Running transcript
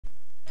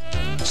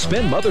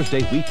Spend Mother's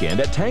Day weekend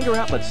at Tanger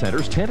Outlet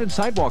Center's tent and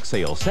sidewalk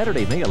sale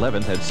Saturday, May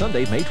 11th and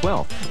Sunday, May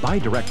 12th. Buy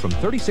direct from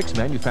 36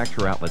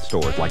 manufacturer outlet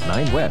stores like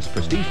 9 West,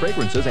 Prestige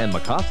Fragrances, and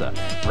Mikasa.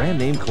 Brand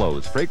name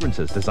clothes,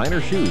 fragrances, designer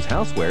shoes,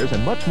 housewares,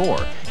 and much more.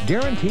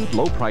 Guaranteed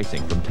low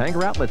pricing from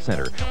Tanger Outlet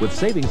Center with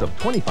savings of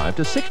 25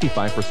 to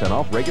 65%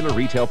 off regular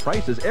retail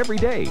prices every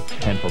day.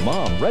 And for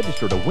mom,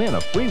 register to win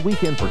a free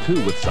weekend for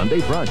 2 with Sunday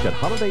brunch at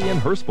Holiday Inn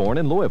Hurstbourne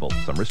in Louisville.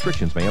 Some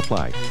restrictions may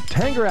apply.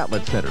 Tanger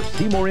Outlet Center,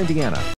 Seymour, Indiana.